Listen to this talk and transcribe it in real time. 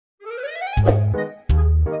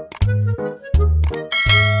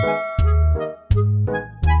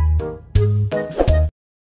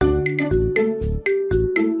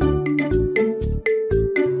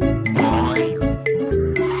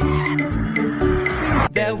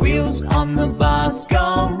The wheels on the bus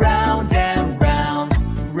go round and round,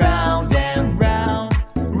 round and round,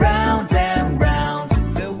 round and round.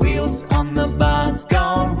 The wheels on the bus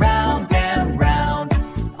go round and round,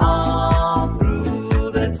 all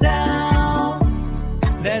through the town.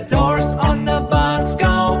 The doors on the bus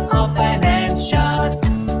go open and shut,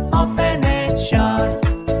 open and shut,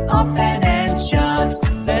 open and shut.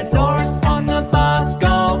 The doors on the bus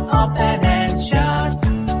go open and shut,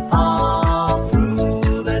 all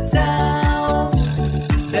through the town.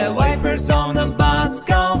 The wipers on the bus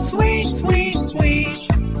go swish, swish, swish,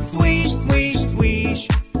 swish, swish, swish,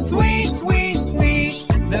 swish, swish, swish.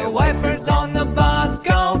 The wipers on the bus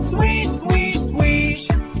go swish, swish, swish,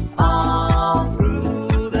 all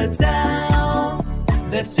through the town.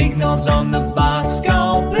 The signals on the bus